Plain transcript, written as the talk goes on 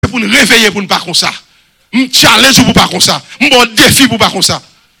pour nous réveiller pour ne pas comme ça. Un challenge pour pas comme ça. Un bon défi pour pas comme ça.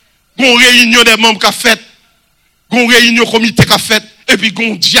 Gon réunion des membres qu'a fait. Gon réunion comité qu'a fait et puis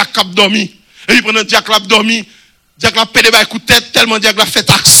gon diacre qui a dormi. Et puis pendant diacre a dormi, diacre a pédé ba coup tête tellement diacre a fait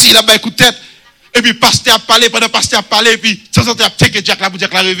taxi là ba coup tête. Et puis pasteur a parlé pendant pasteur a parlé et puis de temps en temps a checké diacre là pour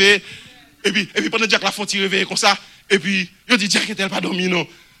diacre la réveiller. Et puis pendant diacre la font réveiller comme ça et puis yo dit diacre elle pas dormi non.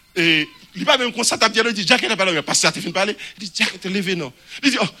 Et il pas même comme ça t'a dit il dit diacre elle pas dormi pasteur a fini parler. Il dit diacre elle levé non.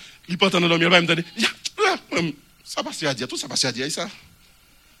 Il dit oh, il pas entendre dormir, il va me donner. Ça pasteur a dit tout ça pasteur a dit ça.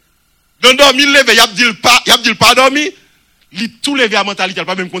 Dans dormi levé, il a dit pas dormi. Il tout levé à mentalité,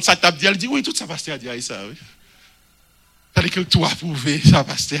 pas même contre ça t'a dit, il dit oui tout ça pasteur a dit ça oui. C'est que tout approuvé ça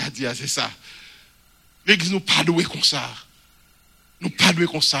pasteur a dit c'est ça. L'église nous pas doué comme ça. Nous pas doué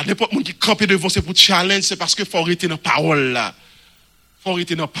comme ça. N'importe monde qui campe devant c'est pour challenge, c'est parce que faut arrêter dans parole là. Faut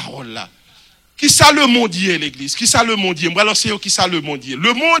arrêter dans parole là. Qui ça le monde hier l'église? Qui ça le monde hier? Moi lancer qui ça le monde hier?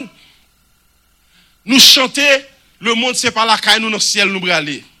 Le monde nous chanter, le monde c'est pas la caille nous dans le ciel nous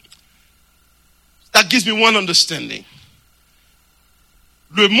braler. That gives me one understanding.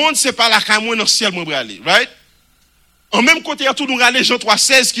 Le monde c'est pas la caille moi dans le ciel moi braler, right? En même côté il y a tout nous râler Jean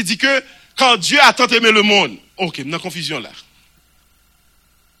 3:16 qui dit que quand Dieu a tant aimé le monde. OK, dans confusion là.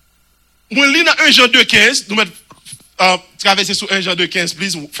 Moi lis dans 1 Jean 2:15, nous mettre traverser sur 1 Jean 2:15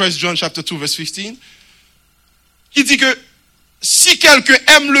 please, 1 John chapter 2 verse 15. Qui dit que si quelqu'un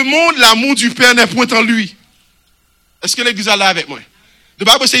aime le monde, l'amour du Père n'est point en lui. Est-ce que l'église est là avec moi? The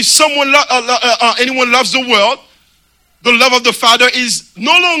Bible says if anyone loves the world, the love of the Father is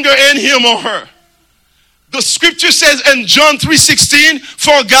no longer in him or her. The scripture says in John 3:16,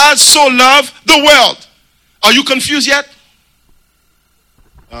 for God so loved the world. Are you confused yet?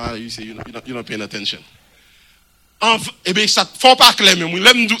 You say you're not paying attention. Eh bien, ça faut pas clair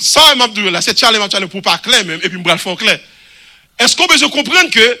même. Ça m'a dit là, c'est challenge pour pas clair même et puis me bral fort clair. Est-ce qu'on peut comprendre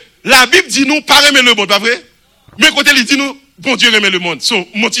que la Bible dit nous pas aimer le monde, pas vrai? Mais côté il dit nous bon Dieu aimer le monde. So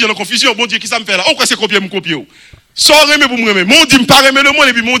mon Dieu dans confusion, bon Dieu qui ça me fait là? On quoi c'est copier me copier. So aimer pour me aimer. Mon Dieu me pas aimer le monde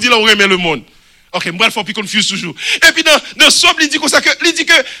et puis mon Dieu là aimer le monde. OK, me bral fort puis confuse toujours. Et puis dans Somme il dit comme ça que il dit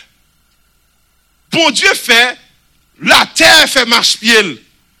que bon Dieu fait la terre fait marche-pied.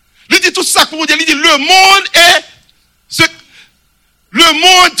 Il dit tout ça pour dire, il dit le monde est ce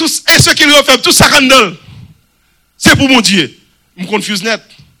qu'il refait, tout ça qu'on c'est pour mon Dieu. Je me confuse net.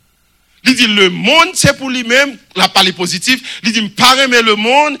 Il dit le monde c'est pour lui-même, la parole positive, il dit me pas aimer le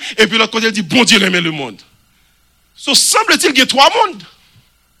monde et puis l'autre côté il dit bon Dieu aimer le monde. So semble-t-il qu'il y a trois mondes.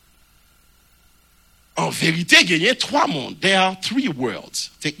 En vérité, il y a trois mondes. There are three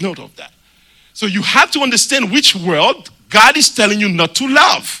worlds. Take note of that. So you have to understand which world God is telling you not to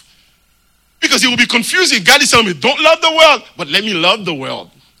love. Because it will be confusing. God is telling me, don't love the world, but let me love the world.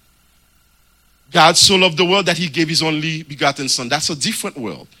 God so loved the world that he gave his only begotten son. That's a different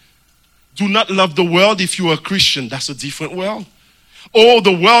world. Do not love the world if you are a Christian. That's a different world. Oh,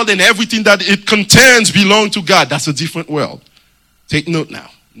 the world and everything that it contains belong to God. That's a different world. Take note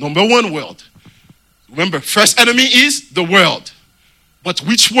now. Number one world. Remember, first enemy is the world. But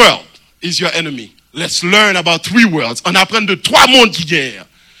which world is your enemy? Let's learn about three worlds. On apprend de trois mondes qui guerrent.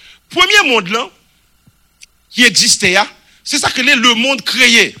 Premier monde là, qui existait, c'est ça que le monde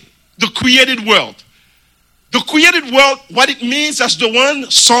créé. The created world. The created world, what it means, that's the one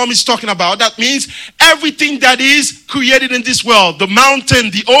Psalm is talking about. That means everything that is created in this world. The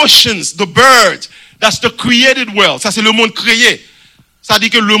mountain, the oceans, the birds. That's the created world. Ça c'est le monde créé. Ça dit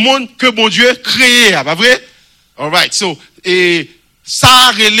que le monde que bon Dieu créé, pas vrai? All right. So,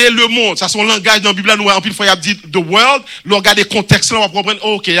 ça relève le monde. Ça son langage dans la Bible, nous en pile fois il a dit the world. Le regarder contexte là, on va comprendre.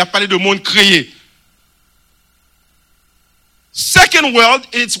 OK, il a parlé de monde créé. Second world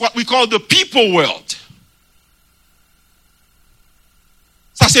is what we call the people world.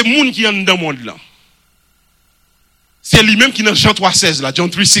 Ça c'est monde qui est dans le monde là. C'est lui-même qui est dans Jean 3:16 là, John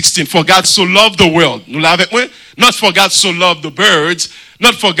 3:16. For God so loved the world. Nous l'avons avec moi. Not for God so loved the birds,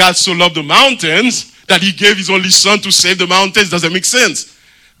 not for God so loved the mountains that he gave his only son to save the mountains. Doesn't make sense.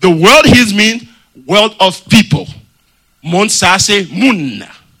 The world here means world of people. Monde ça c'est moun.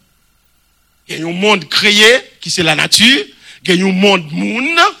 Il y a un monde créé qui c'est la nature, il y a un monde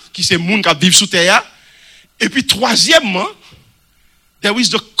moun qui c'est moun qui vit sous terre. Et puis troisièmement, there is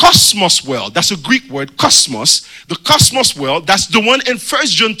the cosmos world. That's a Greek word, cosmos. The cosmos world, that's the one in 1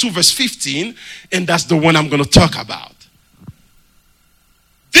 John 2 verse 15, and that's the one I'm going to talk about.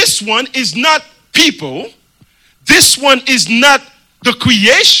 This one is not people. This one is not the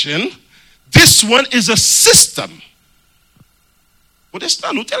creation. This one is a system. Pour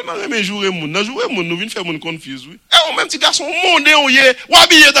l'instant, nous tellement aimons jouer le monde. Dans jouer le monde, nous venons faire le monde confus. Et on même petit garçon, monde est, ou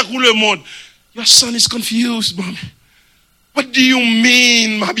habillé dans le monde. Your son is confused, mommy. What do you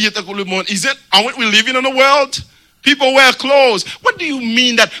mean, m'habiller tant que le monde? Aren't we living in a world? People wear clothes. What do you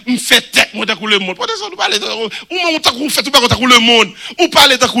mean that m'fait tête moi tant que le monde? What is le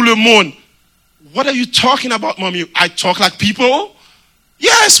monde? What are you talking about, mommy? I talk like people?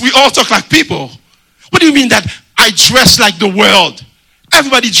 Yes, we all talk like people. What do you mean that I dress like the world?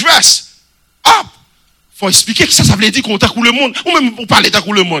 Everybody dress up. Faut expliquer que ça veut dire qu'on t'a le monde ou même pour parler t'a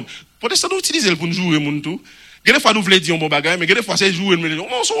le monde. Pour ça nous utiliser pour nous jouer monde tout. Des fois nous voulons dire un bon bagage mais des fois c'est jouer mais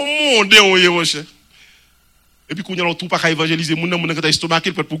on sont monde on cher. Et puis qu'on y a tout pas qu'à évangéliser monde monde quand estomac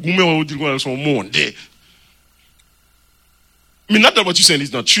il peut pour goumer on dit qu'on sont monde. I mean, not that what you're saying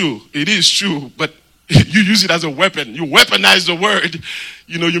is not true. It is true, but you use it as a weapon. You weaponize the word.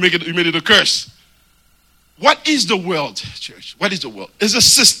 You know, you made it a curse. What is the world, church? What is the world? It's a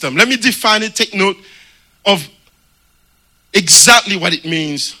system. Let me define it. Take note of exactly what it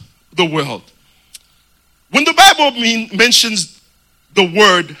means, the world. When the Bible mentions the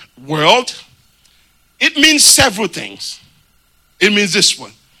word world, it means several things. It means this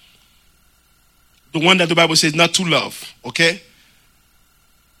one. The one that the Bible says not to love, okay?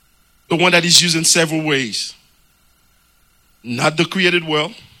 The one that is used in several ways. Not the created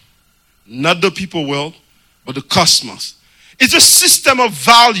world, not the people world, but the cosmos. It's a system of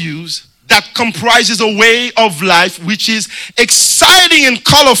values that comprises a way of life which is exciting and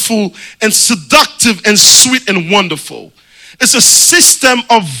colorful and seductive and sweet and wonderful. It's a system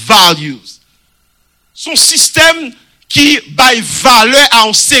of values. Son système qui baille valeur à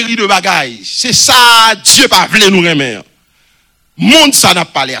une série de bagailles. C'est ça, Dieu pas voulu nous remettre. Monde ça n'a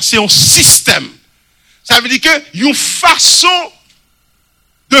pas l'air. C'est un système. Ça veut dire que une façon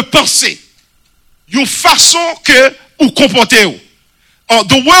de penser. Une façon que ou comporter.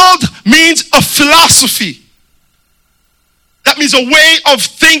 The world means a philosophy. That means a way of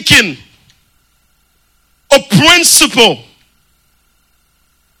thinking. A principle.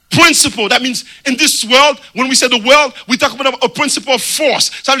 Principle. That means in this world, when we say the world, we talk about a principle of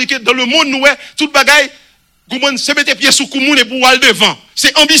force. Ça veut dire que dans le monde, nous, tout bagaille, c'est mettre pied sous koumoun et pour aller devant.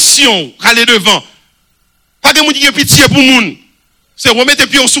 C'est ambition, aller devant. Pas de monde qui a pitié pour moun. C'est remettre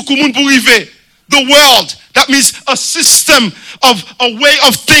pied sous koumoun pour arriver. The world, that means a system of a way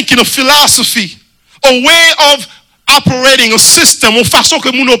of thinking, a philosophy, a way of operating, a system, une façon que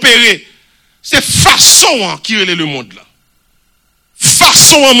moun opérer. C'est façon qui est le monde là.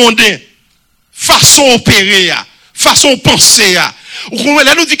 Façon à mondain, façon opérer, façon penser. Là,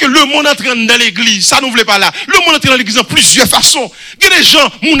 nous dit que le monde entraîne dans l'église, ça nous voulait pas là. Le monde entraîne dans l'église en plusieurs façons. Il y a des gens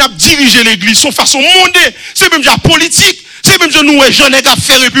qui ont dirigé l'église, son façon mondaine. C'est même déjà politique, c'est même déjà nous, gens qui ont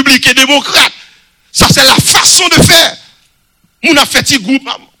fait république et démocrate. Ça, c'est la façon de faire. On a fait petit groupe.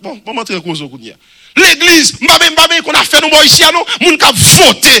 Bon, on va montrer un cause au coup. L'église, qu'on a fait nous ici, nous, on a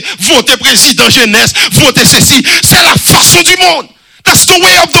voté président jeunesse, voté ceci. C'est la façon du monde. That's the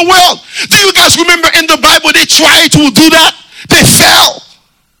way of the world. Do you guys remember in the Bible they tried to do that? They fell.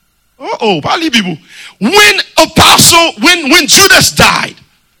 Parlez Bible. When Judas died,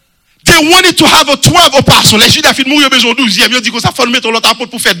 they wanted to have a 12 apostles. Les Judas fit mourir besoin 12e. Ils ont dit que ça faut mettre l'autre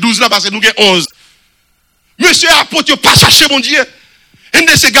apôtre pour faire 12 là parce que nous avons 11. Monsieur apôtre, pas chercher mon Dieu. And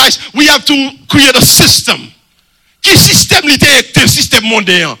they say, guys, we have to create a system. Quel système était un système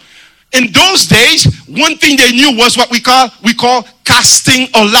mondain? In those days, one thing they knew was what we call casting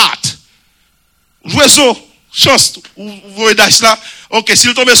a lot. Jouez-vous, chance, vous voyez là. Ok,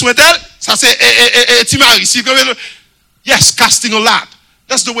 s'il tombe sur un tel, ça c'est Timari. Yes, casting a lot.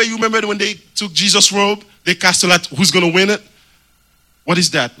 That's the way you remember when they took Jesus' robe, they cast a lot. Who's going to win it? What is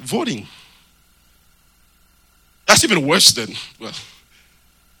that? Voting. That's even worse than, well,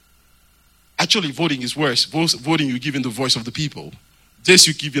 actually voting is worse. Voting, you're giving the voice of the people. This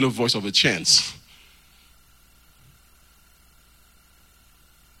you're giving a voice of a chance.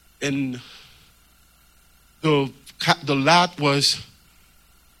 And the lot was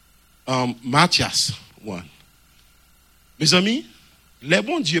Matthias one. Mes amis, les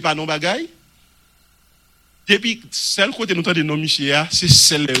bons Dieu pas non bagaille. Depuis celle côté nous tendez non Michel, c'est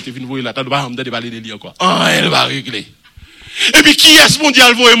celle là qui vient voir là, t'as pas de parler de lui encore. Elle va régler. Et puis qui est-ce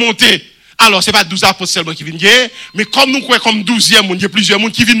mondial va monter? Alors, c'est pas 12 apôtres seulement qui viennent, mais comme nous croyons comme 12e, il y a plusieurs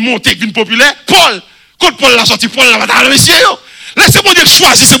monde qui viennent monter, qui viennent populaires. Paul, quand Paul l'a sorti, Paul l'a dans le monsieur. Laissez mon Dieu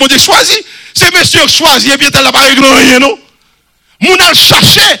choisir, c'est mon Dieu choisi. C'est monsieur choisi, et bien t'as pas réglé rien, non? Moun a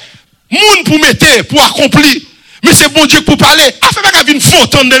cherché, moun pour mettre, pour accomplir. Mais c'est bon Dieu pour parler. Afin pas qu'il y ait une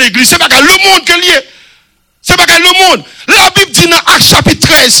faute dans l'église, c'est pas le monde que lié. C'est pas le monde. La Bible dit dans Actes chapitre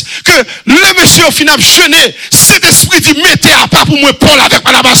 13 que le monsieur au final jeûné, cet esprit dit mettez à part pour moi Paul avec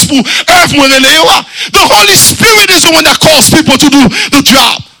Barnabas pour œuvre moi Renéoa. The Holy Spirit is the one that calls people to do the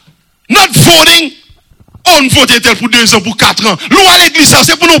job. Not voting, On vote tel pour 2 ans, pour 4 ans. L'on à l'église,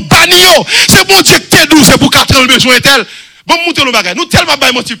 c'est pour nous bannir. C'est pour Dieu que t'es doux, c'est pour 4 ans le besoin tel. Bon, monter le bagage. Nous tellement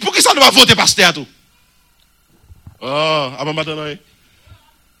bail motif. Pour qui ça nous va voter pasteur à tout? Ah, avant maintenant.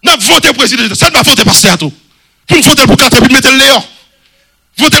 Nous voter président, ça nous va voter pasteur à tout. Pour nous voter pour 4 ans, puis mettre le léon.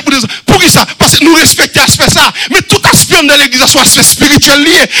 Voter pour 2 ans. Pour qui ça? Parce que nous respectons l'aspect ça. Mais tout aspect de l'église, soit aspect spirituel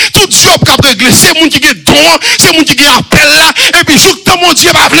lié. Tout job qu'a réglé, c'est moun qui est don, c'est moun qui est appel là. Et puis, jour que mon Dieu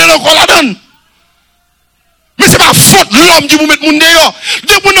va appeler encore la donne. Mais ce n'est pas faute l'homme qui vous met mon dehors.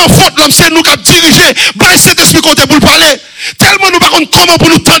 Depuis nous faute l'homme, c'est nous qui diriger. Bah, cet esprit côté pour le parler. Tellement nous par contre comment pour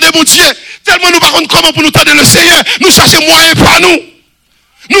nous tendre mon Dieu. Tellement nous par contre comment pour nous tendre le Seigneur. Nous cherchons moyen pas nous.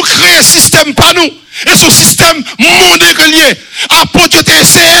 Nous créons un système pas nous. Et ce système mondial que lié. Apôtre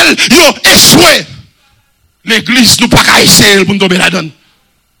TSL, yo échoué. L'église, nous pas qu'à essayer pour nous tomber là-dedans.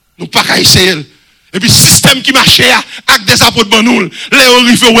 Nous pas qu'à essayer. Et puis, système qui marchait avec des apôtres banoules, les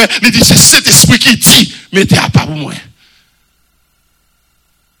arrivés, ouais, il dit, c'est cet esprit qui dit, mettez à part pour moi.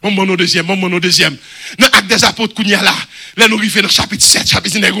 Mon deuxième. Dans acte des apôtres, qu'on y a là, là, nous arrivons dans le chapitre 7,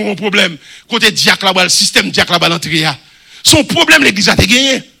 chapitre 9, il y a un problème. Côté diacre là-bas, le système diacre là-bas, l'entrée. Son problème, l'église a été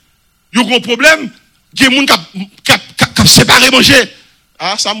gagné. Il y a un problème, il y a des gens qui ont séparé manger.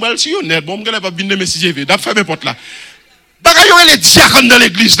 Ah, Samuel, si on est honnête, bon, je ne vais pas venir me si j'ai vu, d'abord, fermez porte là. Bagaille les diacres dans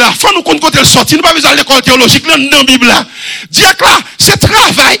l'église là. Faut nous compte côté le sorti. Nous pas besoin de l'école théologique dans la Bible là. Diacre là, c'est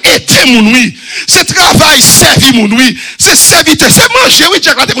travail aider mon oui. C'est travail servir mon oui. C'est serviteur, c'est manger oui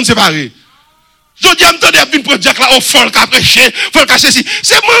diacre là t'es qu'on séparé. Je dis entendez à venir pour diacre là au folk à prêcher, folk à ceci.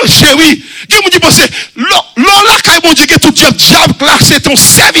 C'est manger oui. Qui me dit penser l'on là quand mon Dieu que tout diable là c'est ton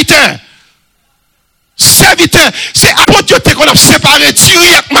serviteur. Serviteur, c'est apôtre qu'on a séparé,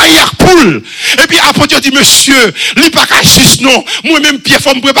 tiré avec maillard poule. Et puis apôtre dit, monsieur, il n'est pas qu'à juste non. Moi-même, Pierre, il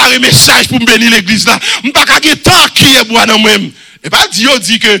faut me préparer un message pour me bénir l'église là. Je ne pas qu'à temps qui est bois dans moi-même. Et pas dit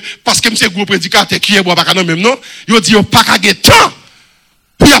que, parce que je suis gros prédicateur qui est bois pas dans même non. Il dit, pas qu'à temps.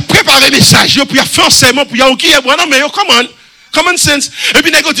 Pour préparer un message, pour faire enseignement, pour qui est bois non, mais common sense. Et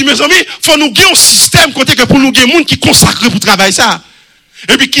puis, il dit, mes amis, il faut nous gagner un système côté que pour nous gagner des gens qui consacrent pour travailler ça.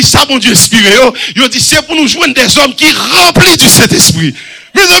 Et puis, qui ça, mon Dieu, inspiré, il dit, c'est pour nous joindre des hommes qui remplissent du Saint-Esprit.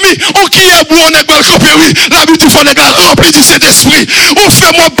 Mes amis, on qui est bon, on est bon, oui. La Bible, on est rempli du Saint-Esprit. On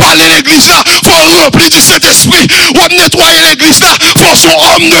fait moi parler l'église là, faut remplir du Saint-Esprit. On nettoyer l'église là, faut son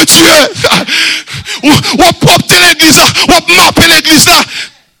homme de Dieu. On propter l'église là, on mapper l'église là.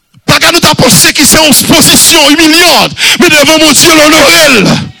 Pas qu'à nous penser qui c'est en position humiliante, mais devant mon Dieu, l'honorel.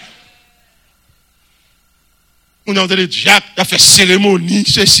 On a entendu le diable, il a fait cérémonie,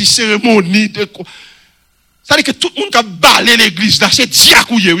 cérémonie de quoi. Ça veut dire que tout le monde a balé l'église là, c'est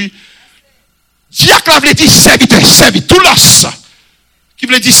diacre, oui. Diacre, il veut dire serviteur, servi, tout l'os. Qui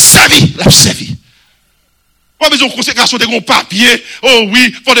veut dire servi, l'a servi. Pas besoin de consécration de gros papier, oh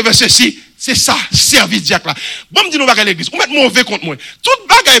oui, faut de ceci. C'est ça, servi diacre là. Bon, me dit nous va à l'église, on met mauvais contre moi. Tout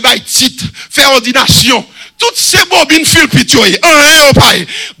bagaille bail titre, faire ordination, toutes ces bobines fil pitoyer, un pas.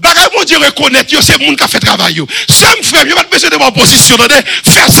 Bagaille mon Dieu reconnaître, c'est monde qui a fait travail yo. Sem frère, yo pas besoin de ma position,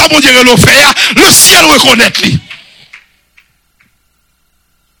 faire ça mon Dieu le faire, le ciel reconnaître lui.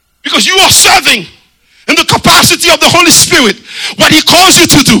 Because you are serving in the capacity of the Holy Spirit. What He calls you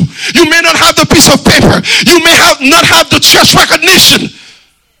to do. You may not have the piece of paper. You may not have the church recognition.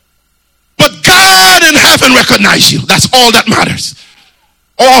 But God in heaven recognize you. That's all that matters.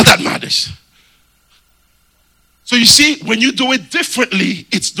 All that matters. So you see, when you do it differently,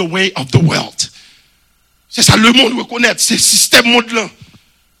 it's the way of the world. C'est ça, le monde reconnaît. C'est le système monde-là.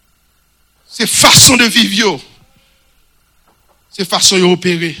 C'est façon de vivre. C'est façon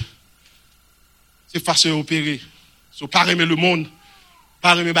d'opérer. C'est façon d'opérer. So, pas aimer le monde.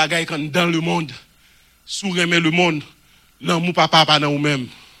 Pas aimer bagaille dans le monde. Sous aimer le monde. L'amour papa pas dans nous-mêmes.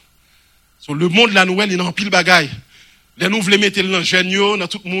 So, le monde, la nouvelle, il a un pile bagaille. Les nous voulons mettre dans jeune, dans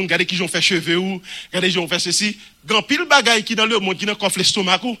tout le monde, regardez qui ont fait cheveux ou, regardez qui ont fait ceci. Grand pile bagaille qui dans le monde, qui dans coffre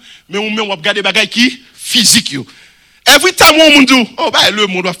l'estomac mais on regarde des bagailles qui physique yo. Every time on monde dit, oh bah le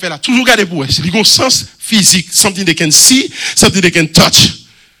monde doit faire là, toujours garder pour eux. C'est un sens physique, something they can see, something they can touch.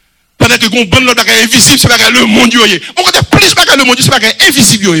 Pendant que on bonne bagaille invisible, c'est bagaille le monde yo. On connaît plus bagaille le monde, c'est bagaille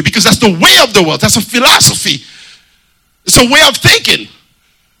invisible yo, because that's the way of the world, that's a philosophy. It's a way of thinking.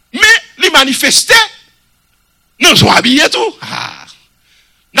 Mais les manifester, non, ils ont habillé tout. Ah.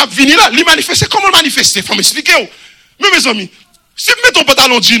 N'a venu là, les manifester, comment manifester? Faut m'expliquer. Mais mes amis, si je mets ton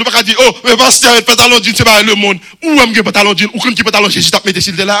pantalon de jean, on va pas dire, oh, mais pasteur, le pantalon de jean, c'est pas le monde. Ou on met pantalon de jean, ou quand tu pantalon de jean, tu tapes mettre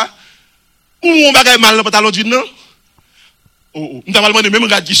s'il te là. Ou on va mal le pantalon de jean, non? Oh, nous avons demandé même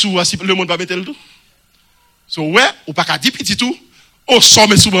regarde qui sous, si le monde va mettre le tout. So, ouais, ou pas qu'à dire petit tout, au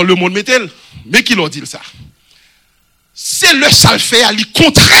sommet souvent le monde mettre le. Mais qui l'a dit ça? C'est le sale fait, il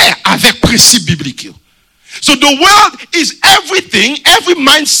contraire avec principe biblique. So the world is everything, every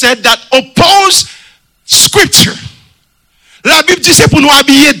mindset that oppose scripture. La Bible dit c'est pour nous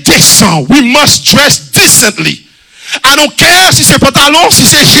habiller décent. We must dress decently. I don't care si c'est pantalon, si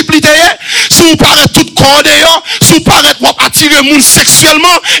c'est jupe littéraire, si vous paraît tout corps d'ailleurs, si vous paraît attirer le monde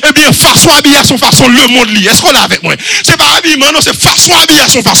sexuellement, eh bien, façon habillation, façon le monde li. Est-ce qu'on est avec moi? C'est pas habillement, non, c'est façon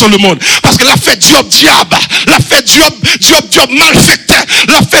habillation, façon le monde. Parce que la fait job diable, la fait job malfecté,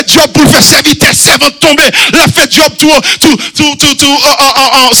 la fait job pour faire serviteur, servant tomber, la fait job to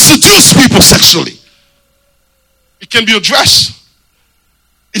seduce people sexually. It can be a dress.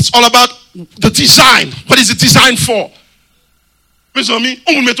 It's all about the design. What is it designed for? Mes amis,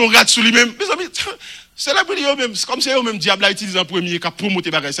 on met ton rad sur lui-même. Mes amis, c'est la vidéo même. C'est comme si eux même diable a utilisé en premier qu'à promoter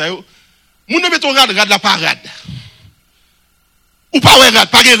bagay ça yo. Moun met ton rad la parade. Ou pas ouais rad,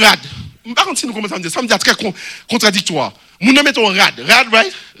 pas rad. Par contre si nous commençons à dire ça me dit très contradictoire. Moun met ton rad,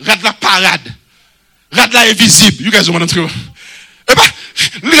 right? Rad la parade. Rad la invisible. You guys don't want to know. Eh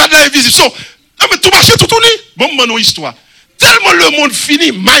ben, rad la invisible. So, mais tout marché tout tourné. Bon, mon histoire. Tellement le monde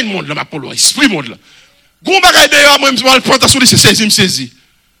fini, mind monde là, ma polo, esprit monde là. Gon bagay d'ailleurs, moi, je vais prendre sur lui, c'est saisi.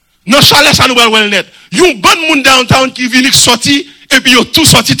 Non, chalet, ça nous va le net. Yon bon monde downtown qui vient sorti, et puis yon tout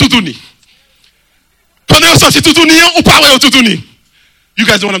sorti tout tourné. Pendant yon sorti tout tourné, ou pas yon tout tourné. You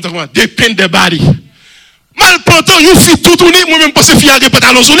guys know what I'm talking about? They paint their body. Mal pantalon, yon fit tout tourné, moi-même, pense fier de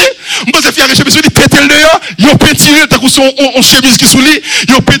pantalon sur lui, pense fier de chemise sur lui, pétel dehors, yon peintiré, t'as son chemise qui sous lui,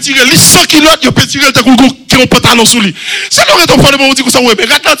 yon peintiré, li 100 kilos, yon peintiré, t'as un pantalon sur lui. C'est là que on dit que ça, ouais, mais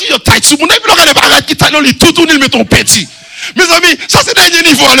ratanti, yon taille sous mon nez, puis l'on regarde pas qui taille, li tout tourné, met ton petit. Mes amis, ça c'est dernier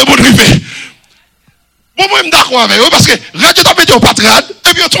niveau, le bon rivet. Bon, moi, je suis d'accord avec eux, parce que radio t'a pété au patron,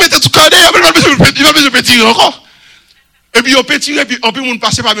 et puis on te met tout corps derrière, il va me pétirer encore. Et puis, on peut tirer, et puis, on peut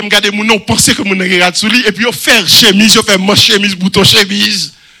passer par même garder mon nom, penser que mon regarde sous lui, et puis, on fait chemise, on fait manche chemise, bouton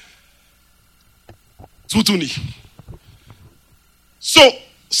chemise. Tout tourne. So,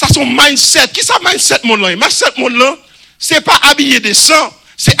 ça, son mindset. Qui ça, mindset, mon là? Mindset, mon là, c'est pas habiller décent,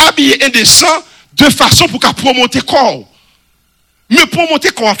 c'est habiller indécent de façon pour qu'à promouvoir corps. Mais promouvoir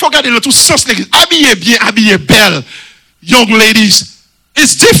corps, il faut regarder le tout sens l'église. Habiller bien, habiller belle. Young ladies,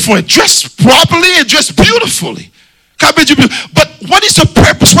 it's different. Dress properly and dress beautifully. But what is the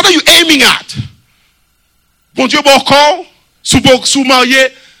purpose? What are you aiming at? Bon Dieu, bon corps, sous marié,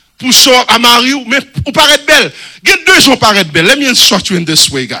 pour show à marier, mais pour paraître belle. Get deux jours paraître belle. Let me instruct you in this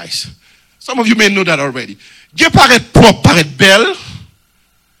way, guys. Some of you may know that already. Get paraître propre, paraître belle,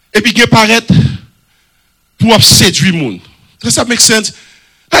 et puis get paraître pour séduire le monde. Does that make sense?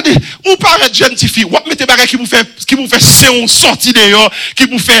 C'est-à-dire, ou paraître jeune fille, ou mettez bagay qui vous fait séance sortie d'ailleurs, qui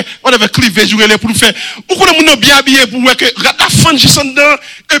vous fait, whatever, cleavage, pour vous faire, ou qu'on a bien habillé pour voir que la fin juste en dedans,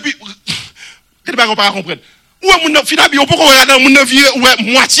 et puis, quel bagay on pas comprendre. Ou mon fin habillé, on peut regarder mon vieux, ou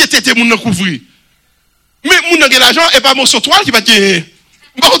moitié tête mon couvrir. Mais mon a l'argent, et pas mon sur toile qui va dire,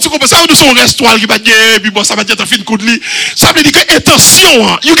 bon, tu comprends ça, ou de son reste toile qui va dire, et puis bon, ça va dire, t'as fait une coup de lit. Ça veut dire que,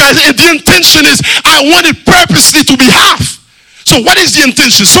 attention, you guys, the intention is, I want it purposely to be half. So what is the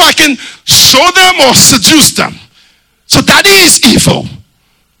intention? So I can show them or seduce them. So that is evil.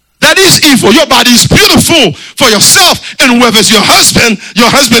 That is evil. Your body is beautiful for yourself and whoever's your husband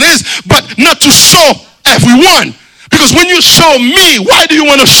is, but not to show everyone. Because when you show me, why do you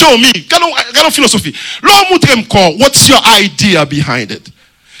want to show me? Got philosophy. What's your idea behind it?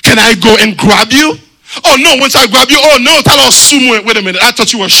 Can I go and grab you? Oh no, once I grab you, oh no, wait a minute, I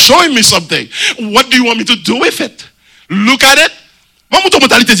thought you were showing me something. What do you want me to do with it? Look at it. Moi, mon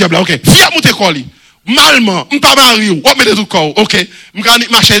mentalité diable, ok. Fiat monter quoi li. Malman, m'pas marié, ou met des tout corps, ok. M'gani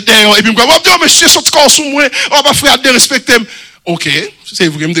marcher derrière et puis m'gani, oh monsieur, son corps sous moi, oh ma frère de respecter. Ok, c'est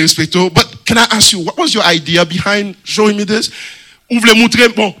vrai me respecter. But can I ask you, what was your idea behind showing me this? Ou voulez montrer,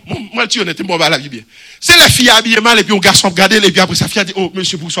 bon, moi tu honnête, bon la vie bien. C'est la fille habillée mal et puis un garçon regarder et puis après sa fille dit, oh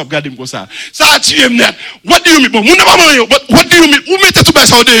monsieur, pourquoi regarder comme ça? Ça a tué net. What do you mean? Bon, mon n'a pas marié, but what do you mean? Où mettez tout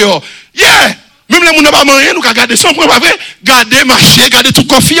ça dehors? Yeah. Même les gens n'ont pas marié, nous regardons ça, on peut pas vrai, garder, marcher, garder tout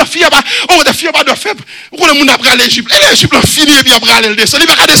comme fille, pas, oh, des filles pas de faible. Pourquoi les gens n'ont pas l'Égypte? Et l'Égypte a fini et puis après aller le descendre, il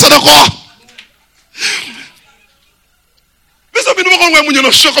va garder ça encore. Mais ça, nous avons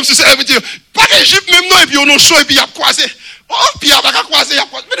un chaud comme si ça veut dire, pas l'Égypte même non, et puis on a chaud et puis il y a croisé. Oh, puis il y a pas croisé, il y a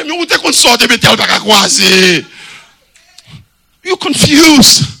croisé. Mais où t'es qu'on sort de métal, pas croisé? You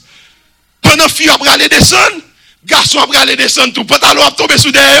confused. Pendant fille après aller descendre, garçon après aller descendre, tout pantalon a tombé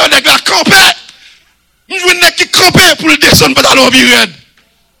sous derrière, les gars campés. Je veux qui camper pour le descendre pantalon red.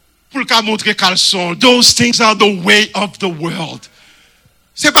 Pour le montrer caleçon. Those things are the way of the world.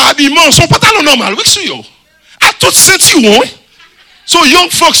 C'est pas habillement, son pantalon normal. Oui, c'est yo. À toute ceinture. So young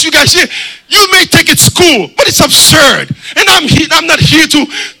folks, you guys here, you may think it's cool, but it's absurd. And I'm not here to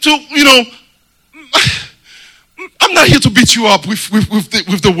I'm not here to beat you up with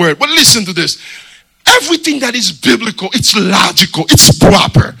the word, but listen to this. Everything that is biblical, it's logical, it's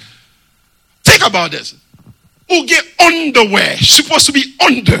proper. Think about this. Who get underwear, supposed to be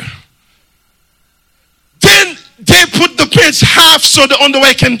under. Then they put the pants half so the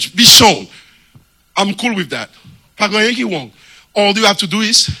underwear can be shown. I'm cool with that. All you have to do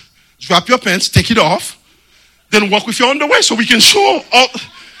is drop your pants, take it off, then walk with your underwear so we can show.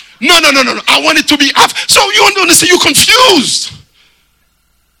 No. I want it to be off. So you don't understand, you're confused.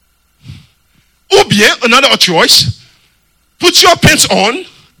 Ou bien, another choice, put your pants on,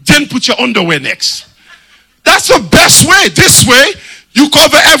 then put your underwear next. That's the best way. This way, you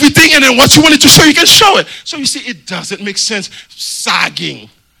cover everything, and then what you wanted to show, you can show it. So you see, it doesn't make sense. Sagging.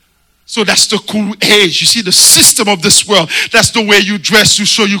 So that's the cool age. You see, the system of this world, that's the way you dress to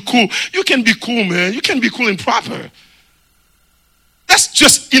show you cool. You can be cool, man. You can be cool and proper. That's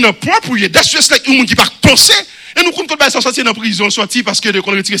just inappropriate. That's just like un qui va penser. Et nous comptons pas sortir dans prison sorti parce que de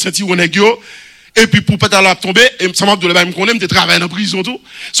qu'on retire senti on est yo. Et puis pour pantalon tomber, et ça m'a dit le même qu'on aime de travailler dans prison tout.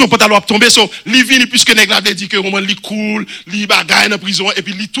 Son pantalon tomber, so li vini puisque nèg la dit que on li cool, li bagaille dans prison et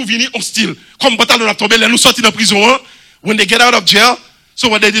puis li tout vini en style. Comme pantalon a tomber, là nous sorti dans prison, when they get out of jail, so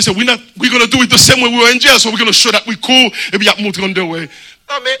what they say, we're going to do it the same way we were in jail, so we're going to show that we cool et puis y a montre underwear.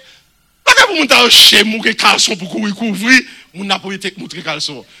 Non mais pas que moun ta chez mou que caleçon pour courir couvrir, moun n'a pas été montrer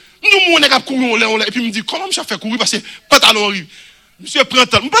caleçon. Nous moun nèg a courir on et puis me dit comment je fais courir parce que pantalon arrive. Monsieur prend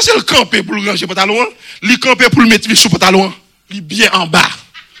temps. Je pense le camper pour le ranger pantalon, le camper pour le mettre sous pantalon, il bien en bas.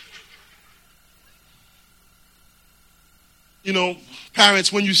 You know,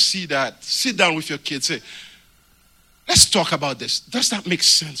 parents, when you see that, sit down with your kids, say, let's talk about this. Does that make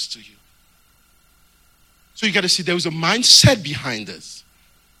sense to you? So you got to see there was a mindset behind this.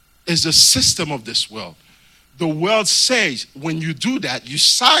 It's the system of this world. The world says when you do that, you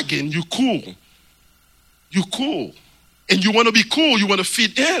sagging, you cool. You cool. And you want to be cool, you want to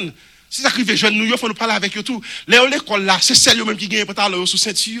fit in. C'est ça qui fait jeune nous, il faut nous parler avec eux tout. L'école là, c'est celle même qui gagne pantalon sous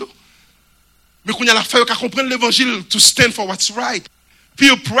ceinture. Mais quand il y a la feuille qui comprendre l'évangile to stand for what's right.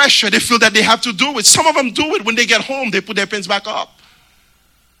 Peer pressure, they feel that they have to do it. Some of them do it when they get home, they put their pants back up.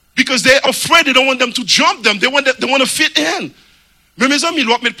 Because they're afraid, they don't want them to jump them. They want to fit in. Mais mes amis, ils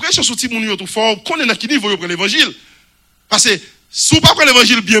doivent mettre pression sur tout le monde. Il faut qu'on ait dans qui niveau prendre l'évangile. Parce que si vous ne prenez pas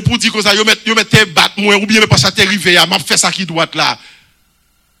l'évangile bien pour dire que ça, vous mettez battre moins ou bien pas ça t'arriver à m'a fait ça qui doit là.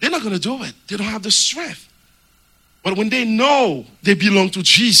 They're not going to do it. They don't have the strength. But when they know they belong to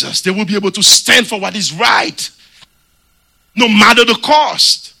Jesus, they will be able to stand for what is right. No matter the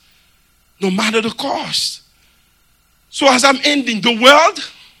cost. No matter the cost. So as I'm ending, the world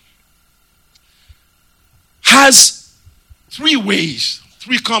has three ways,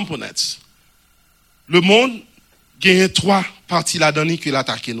 three components. Le monde gagne trois parties là-dedans qui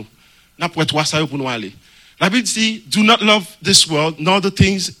l'attaquent nous. N'après trois ça pour nous aller. La Bible dit, do not love this world, nor the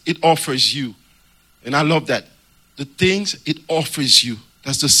things it offers you. And I love that. The things it offers you.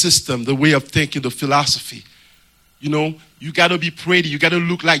 That's the system, the way of thinking, the philosophy. You know, you got to be pretty. You got to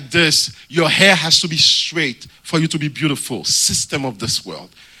look like this. Your hair has to be straight for you to be beautiful. System of this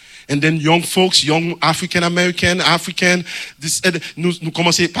world. And then young folks, young African, nous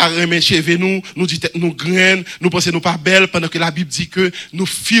commençons par aimer cheveux nous dit nous graines, nous pensons nous pas belles pendant que la Bible dit que nous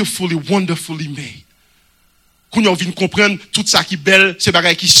fearfully, wonderfully made. Quand on vient comprendre tout ça qui est belle, c'est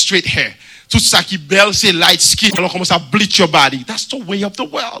bagaille qui straight hair. Tout ça qui est belle, c'est light skin. Alors on commence à bleach your body. That's the way of the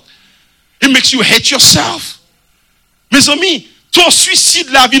world. It makes you hate yourself. Mes amis, ton suicide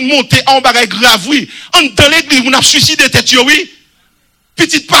la vie de monter en bagaille grave, oui. En dans l'église, on a suicidé tête, oui.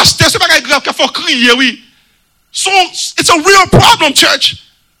 Petit pasteur, c'est pas grave qu'il faut crier, oui. So, it's a real problem, church.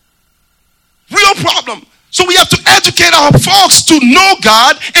 Real problem. So we have to educate our folks to know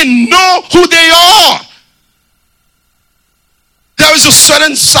God and know who they are. There is a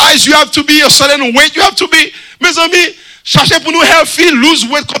certain size you have to be, a certain weight you have to be. Mes amis, cherchez pour nous healthy, lose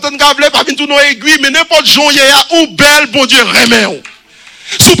weight, cotton gavle, pas venir tout nous aiguille, mais n'importe jour, il y a ou belle, bon Dieu, remet.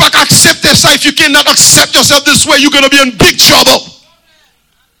 Si vous pas accepter ça, if you cannot accept yourself this way, you're going to be in big trouble.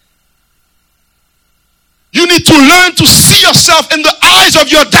 You need to learn to see yourself in the eyes of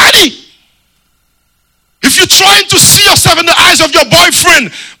your daddy. If you're trying to see yourself in the eyes of your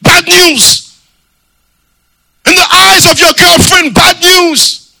boyfriend, bad news. In the eyes of your girlfriend, bad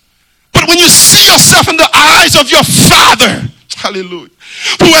news. But when you see yourself in the eyes of your father, hallelujah.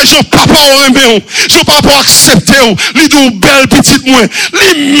 Pour son papa aimé, son papa accepté, lui dit belle petite moi,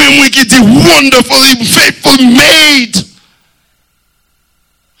 lui même qui dit wonderfully, faithful made.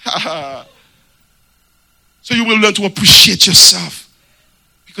 So you will learn to appreciate yourself.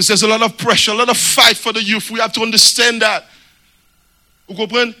 Because there's a lot of pressure, a lot of fight for the youth. We have to understand that. Vous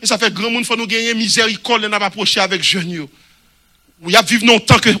comprenez? Et ça fait grand monde, faut nous gagner miséricorde, n'a pas approché avec jeunes. Vous y a vivre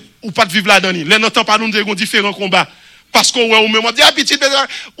longtemps que ou pas de vivre là-dedans. Les n'entend pas nous des différents combats. Parce qu'on ouais, ou même, on dit, ah, petit,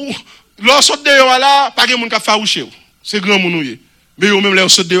 lorsque de là, pas de monde qui a farouché. C'est grand monde. Mais au même,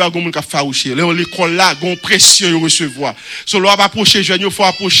 lorsque de là, il y a monde qui a farouché. L'école là, il y a une pression à recevoir. Si on va approcher jeunes, il faut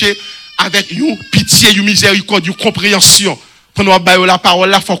approcher avec une pitié, une miséricorde, une compréhension. Quand on va la parole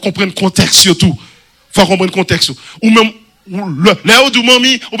là, il faut comprendre le contexte surtout. Il faut comprendre le contexte. Ou même, là où du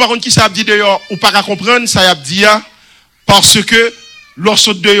mami, ou par contre qui ça dit d'ailleurs, ou pas comprendre, ça y a dit, parce que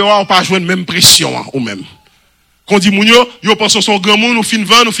lorsque dehors, on pas jouer de même pression, ou même. Quand on dit mounio, yo pense son grand monde, ou fin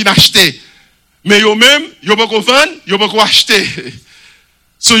vendre, ou fin acheter. Mais yo même, yo pas vendre, yo pas acheter.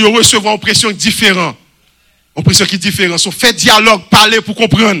 So yo recevoir une pression différente. Une pression qui est différente. So fait dialogue, parler pour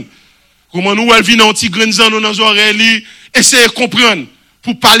comprendre. Comment nous, elle vient dans un petit grain dans nos oreilles, essayer de comprendre.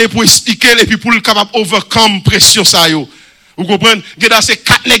 Pour parler, pour expliquer, et puis pour le capable overcome pression ça yo. Vous comprenez? Il y a ces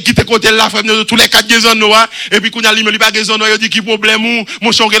 4 nègres qui te côté là, tous les 4 gazons noirs, et puis qu'on a li pas gazons noirs, il dit qui problème ou,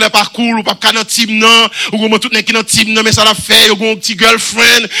 mon chon est parcours, ou pas dans team non, ou comment tout nèg qui dans team non, mais ça l'a fait, you got a petit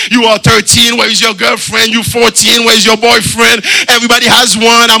girlfriend, you are 13, where is your girlfriend, you 14, where is your boyfriend, everybody has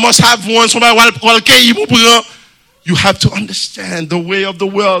one, I must have one, somebody will carry you. You have to understand the way of the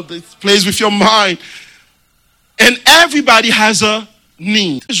world, it plays with your mind. And everybody has a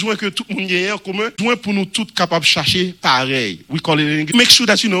need. Besoin que tout le monde ait en commun. Besoin pour nous tous capables de chercher pareil. We call it in English. Make sure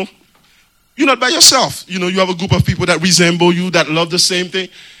that you're not by yourself. You have a group of people that resemble you, that love the same thing.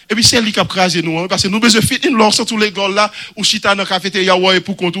 Et puis c'est lui qui a crasé nous. Parce que nous besoin fit in lors tous les gars là, ou chita dans cafétéria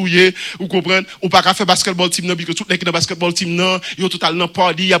pour contouiller, ou comprendre, ou pas qu'à faire basketball team non, parce que tout les qui dans basketball team non, yo total non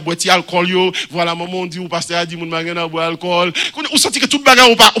party, y a boiti alcool yo. Voilà maman dit ou pasteur a dit moun bagay nan boire alcool. Ou senti que tout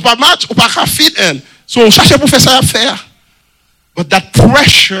bagay ou pas match, ou pas fit in. So on cherche pour faire ça à faire. But that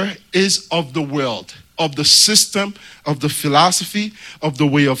pressure is of the world, of the system, of the philosophy, of the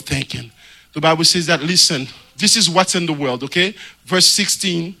way of thinking. The Bible says that, listen, this is what's in the world, okay? Verse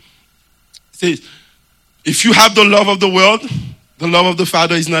 16 says, if you have the love of the world, the love of the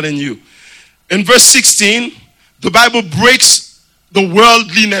Father is not in you. In verse 16, the Bible breaks the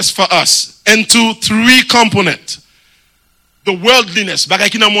worldliness for us into 3 components. The worldliness, bagay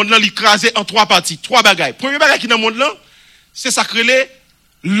ki nan monde là, l'écrasé en 3 parties, 3 bagay. Premier bagay ki nan monde là, c'est sacré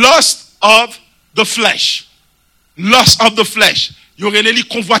lust of the flesh. Lust of the flesh. Il y aurait les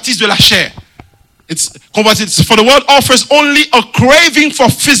convoitises de la chair. It's convoitises. For the world offers only a craving for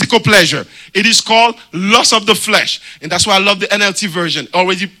physical pleasure. It is called lust of the flesh. And that's why I love the NLT version. It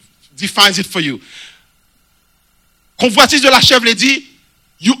already defines it for you. Convoitise de la chair veut dire,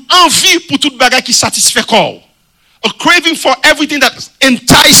 you envie pour toute bagarre qui satisfait corps. A craving for everything that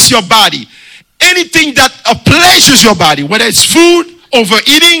entices your body. Anything that pleasures your body, whether it's food,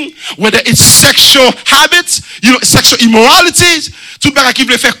 overeating, whether it's sexual habits, sexual immoralities, tout bagay qui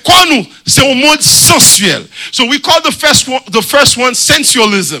veut faire quoi nous, c'est un monde sensuel. So we call the first one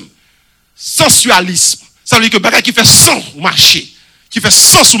sensualism. Sensualisme. Ça veut dire que bagay qui fait sans marcher, qui fait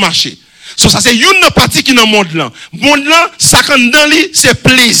sans marcher. So ça c'est une partie qui dans le monde là. Monde là, ça quand dans lui, c'est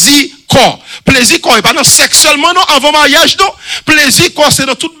plaisir corps. Plaisir corps, et pas dans sexe seulement non, avant mariage non. Plaisir corps, c'est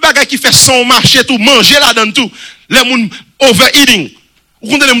dans toute bagay qui fait son marché tout, manger là dans tout. Les moun overeating.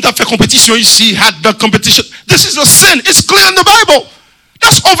 Ou quand les moun t'a fait compétition ici, had the competition. This is a sin. It's clear in the Bible.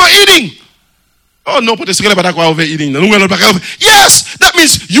 That's overeating. Oh non, peut-être que pas d'accord overeating. Yes, that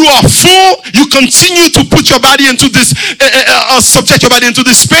means you are full. You continue to put your body into this, subject your body into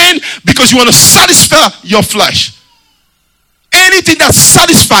this pain because you want to satisfy your flesh. Anything that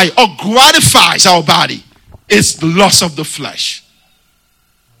satisfies or gratifies our body is the lust of the flesh.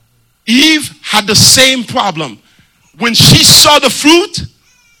 Eve had the same problem. When she saw the fruit,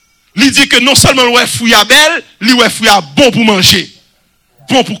 lui dit que non seulement le fruit est belle, lui le fruit est bon pour manger,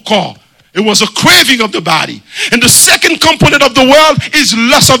 bon pour corps. It was a craving of the body. And the second component of the world is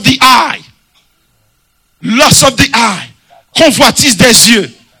lust of the eye. Lust of the eye. Convoitise des yeux.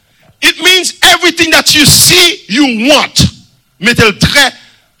 It means everything that you see, you want. Mettez-le très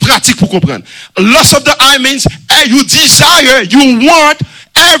pratique pour comprendre. Lust of the eye means you desire, you want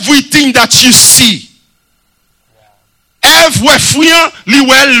everything that you see. Ève wè fouyan, li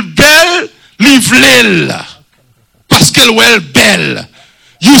wè belle, li vlel. Parce qu'elle wè belle.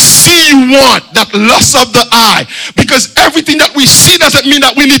 You see, you want that lust of the eye. Because everything that we see doesn't mean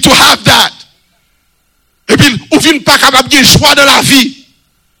that we need to have that. Et puis, ou vin pas capable de choix de la vie.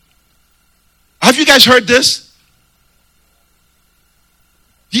 Have you guys heard this?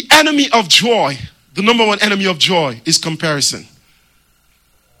 The enemy of joy, the number one enemy of joy is comparison.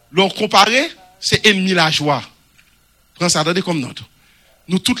 L'on comparer, c'est ennemi la joie. Prends ça, attendez comme notre.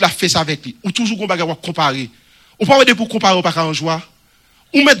 Nous toute la fait ça avec lui. Ou toujours qu'on va comparer. Ou pas aider pour comparer ou pas en joie.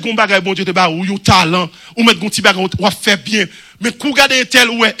 Ou mettre gon bagay bon Dieu te ba ou yon talent, ou mettre gon ti bagay ou faire bien. Mais quand regarde un tel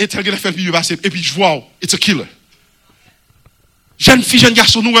ouais, un tel qui a fait plus passer et puis je vois, it's a killer. Jeune fille, jeune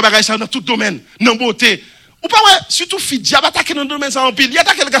garçon, nous bagay ça dans tout domaine, dans beauté. Ou pas ouais, surtout fille, diable attaquer dans le domaine ça en pile. Il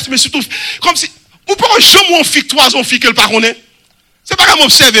attaque le garçon mais surtout comme si ou pas jamais on fille trois on fille qu'elle pas connaît. C'est pas comme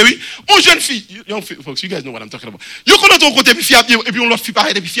observer oui. Une jeune fille, folks, you guys know what I'm talking about. You connais ton côté puis fille et puis on l'autre fille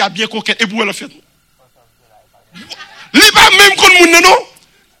pareil et puis fille bien coquette et puis elle le fait. Li pas même comme moun non.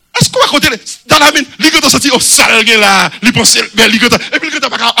 Est-ce qu'on va côté dans la mine, li que sorti au sale là, li pense ben li que et puis li que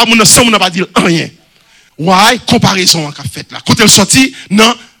pas à moun sans moun pas dire rien. Why comparaison en fait là. Quand elle sorti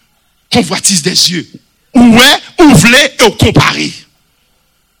non convoitise des yeux. Ouais, ou vle et comparer.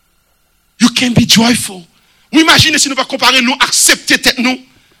 You can be joyful. Ou imaginez si nous pas comparer nous accepter tête nous.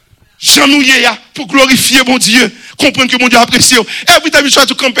 Jean nous ya pour glorifier mon Dieu, comprendre que mon Dieu apprécie. Every time you try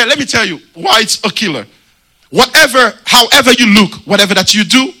to compare, let me tell you why it's a killer. However you look, whatever that you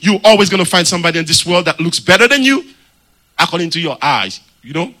do, you're always going to find somebody in this world that looks better than you, according to your eyes.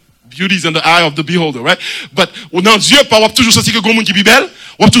 You know, beauty is in the eye of the beholder, right? But dans Dieu, pas on toujours senti que gon monde qui est belle,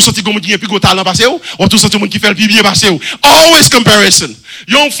 on toujours senti gon monde qui est plus gros talent passé ou, on toujours senti monde qui fait le bien passé ou. Always comparison.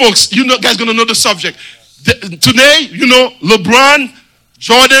 Young folks, you know, guys gonna know the subject. Today, you know, LeBron,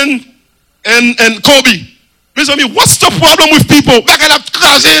 Jordan, and Kobe. Mes amis, what's the problem with people? Back at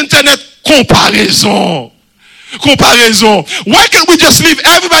the internet, comparaison. Comparaison. Why can't we just leave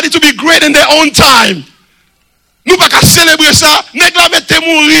everybody to be great in their own time? Nous pas qu'à célébrer ça. Nèg la mette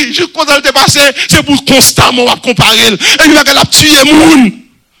mourir, juste quand elle te passé, c'est pour constamment comparer. Et il va qu'elle tuer moun.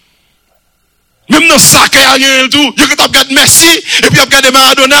 Même dans ça qu'il y a rien tout, il y a que regarde Messi et puis regarde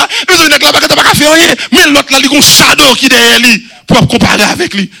Maradona, mais nèg la pas faire rien, mais l'autre là il a un shadow qui derrière lui pour comparer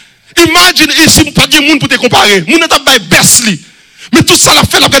avec lui. Imagine ici pas de monde pour te comparer. Moun n'a pas best lui. Mais tout ça l'a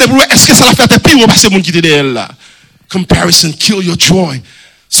fait la peine pour est-ce que ça l'a fait pire ou pas c'est monde qui était derrière là. Comparison kill your joy.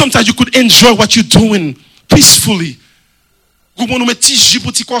 Sometimes you could enjoy what you're doing peacefully. Vous pouvez nous mettre petit jus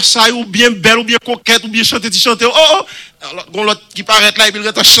pour petit corsaille ou bien belle ou bien coquette ou bien chanter. Oh, alors l'autre qui paraît là et puis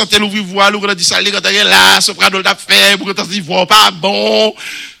il va chanter l'ouvrir voix, l'ouvrir dit ça, il va là, soprano le fait, pour que tu dis voix pas bon.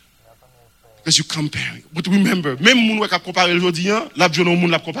 Because you comparing. But remember, même moun qui comparer aujourd'hui, la journée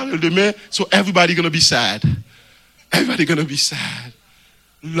moun la comparer demain, so everybody gonna be sad. Everybody gonna be sad.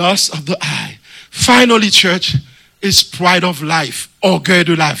 Loss of the eye. Finally, church, is pride of life. Orgueil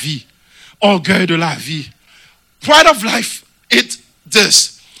de la vie. Orgueil de la vie. Pride of life, it's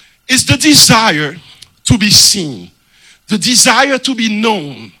the desire to be seen. The desire to be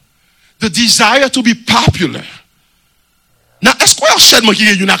known. The desire to be popular. Now, est-ce qu'on a seulement qui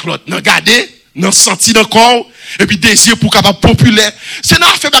est une avec l'autre? Non, regardez, non, senti dans le corps, et puis désir pour capable populaire. C'est non,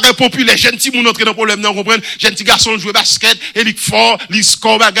 fait bagay populaire. Jeune petit moun entre dans problème, non, comprendre? Jeune petit garçon jouer basket, et il fort, il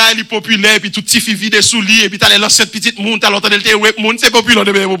score bagay, il populaire, et puis tout petit fille vide sous lit, et puis t'as les lancer petite moun, t'as l'autre le web moun, c'est populaire,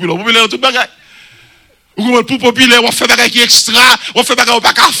 populaire, tout bagay. Ou pour populaire, on fait bagay qui extra, on fait bagay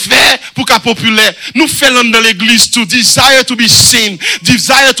pas qu'à faire pour qu'à populaire. Nous faisons dans l'église tout, desire to be seen,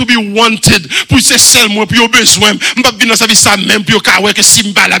 desire to be wanted, pour c'est seul moi, puis au besoin, m'pas venir dans sa vie ça même, puis au cas où que si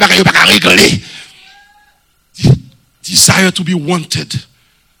m'pas la bagay pas qu'à régler. Desire to be wanted,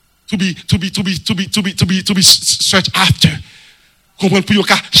 to be searched after. Comprendre pour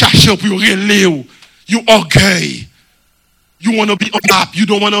qu'à chercher, pour relayer, you orgueil. You want to be up, you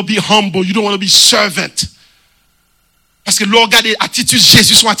don't want to be humble, you don't want to be servant. Parce que l'on regarde l'attitude de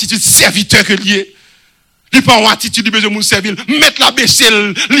Jésus, son attitude serviteur que lié. Il pas une attitude de besoin de servir. Mettre la baisser,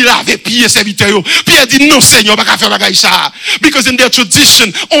 il laver pied serviteur. Pierre dit non Seigneur, pas faire bagay ça. Because in their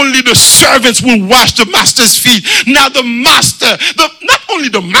tradition, only the servants will wash the master's feet. Now the master, not only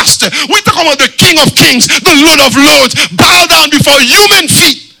the master, we talk about the King of Kings, the Lord of Lords, bow down before human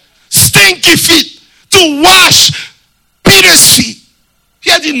feet, stinky feet, to wash Peter's feet.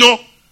 Pierre dit non,